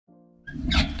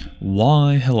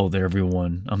Why, hello there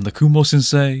everyone, I'm the Kumo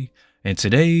Sensei, and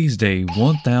today's day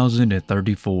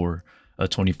 1034 of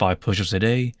 25 push-ups a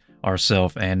day, our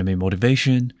self-anime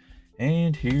motivation,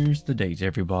 and here's the date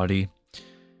everybody.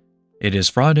 It is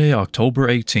Friday, October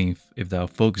 18th, if thou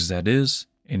folks that is,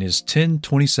 and it's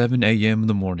 10:27 a.m. in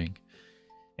the morning.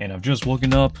 And I've just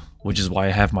woken up, which is why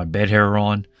I have my bed hair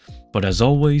on, but as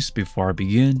always, before I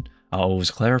begin, I'll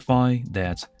always clarify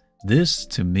that this,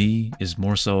 to me, is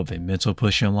more so of a mental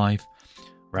push in life,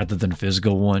 rather than a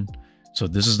physical one. So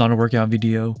this is not a workout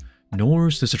video, nor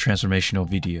is this a transformational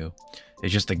video.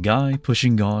 It's just a guy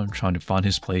pushing on, trying to find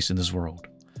his place in this world.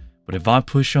 But if I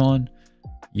push on,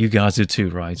 you guys do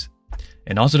too, right?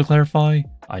 And also to clarify,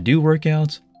 I do work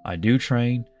out, I do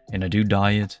train, and I do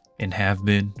diet, and have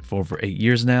been for over 8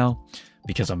 years now,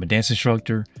 because I'm a dance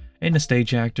instructor and a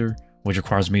stage actor, which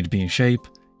requires me to be in shape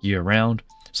year round.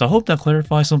 So I hope that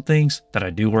clarifies some things, that I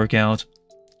do work out,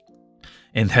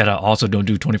 and that I also don't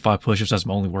do 25 push-ups as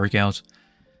my only workout.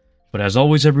 But as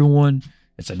always everyone,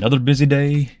 it's another busy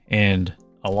day, and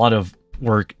a lot of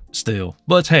work still.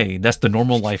 But hey, that's the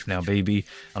normal life now, baby.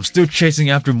 I'm still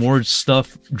chasing after more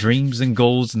stuff, dreams and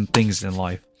goals and things in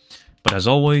life. But as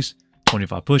always,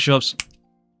 25 push-ups.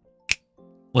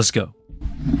 Let's go.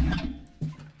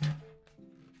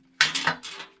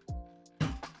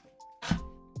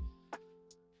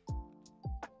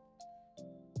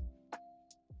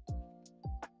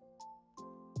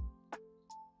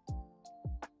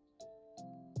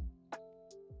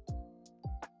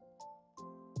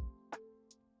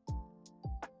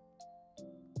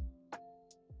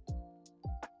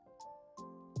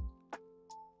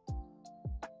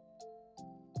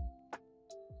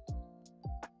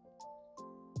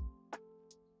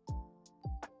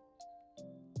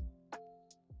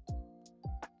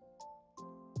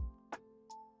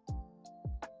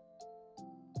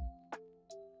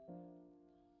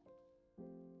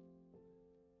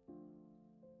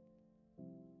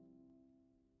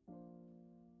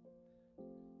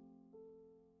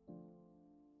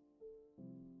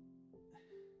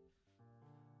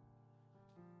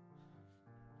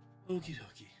 Okie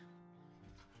dokie.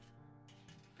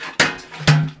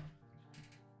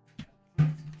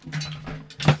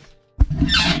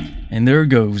 And there it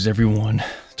goes, everyone.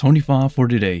 25 for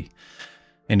today.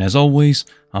 And as always,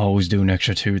 I always do an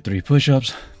extra 2 or 3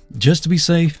 push-ups just to be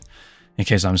safe, in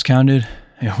case I'm miscounted.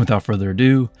 And without further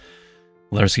ado,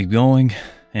 let us keep going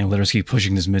and let us keep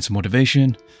pushing this mental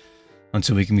motivation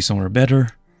until we can be somewhere better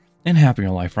and happier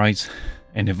in life, right?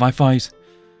 And if I fight,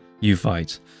 you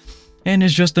fight. And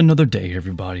it's just another day,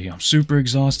 everybody. I'm super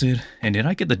exhausted. And did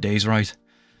I get the days right?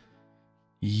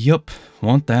 Yup,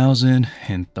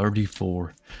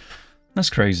 1034. That's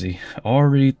crazy.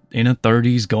 Already in the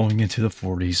 30s, going into the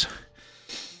 40s.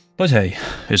 But hey,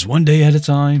 it's one day at a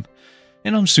time.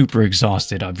 And I'm super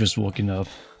exhausted. I've just woken up.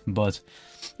 But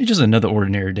it's just another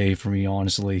ordinary day for me,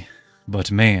 honestly.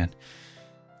 But man,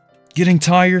 getting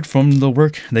tired from the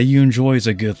work that you enjoy is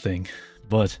a good thing.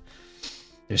 But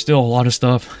there's still a lot of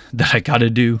stuff that I gotta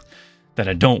do that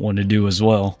I don't want to do as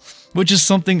well, which is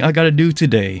something I gotta do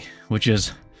today, which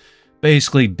is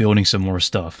basically building some more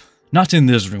stuff. Not in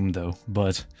this room though,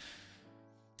 but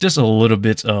just a little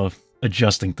bit of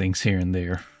adjusting things here and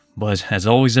there. But as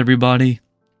always everybody,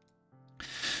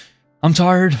 I'm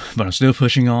tired, but I'm still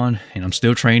pushing on and I'm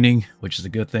still training, which is a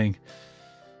good thing.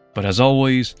 But as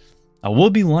always, I will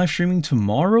be live streaming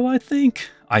tomorrow, I think.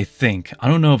 I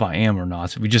don't know if I am or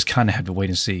not. We just kind of have to wait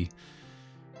and see.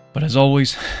 But as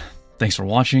always, thanks for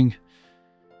watching.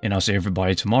 And I'll see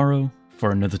everybody tomorrow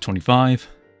for another 25.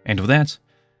 And with that,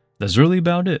 that's really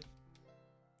about it.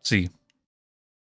 See you.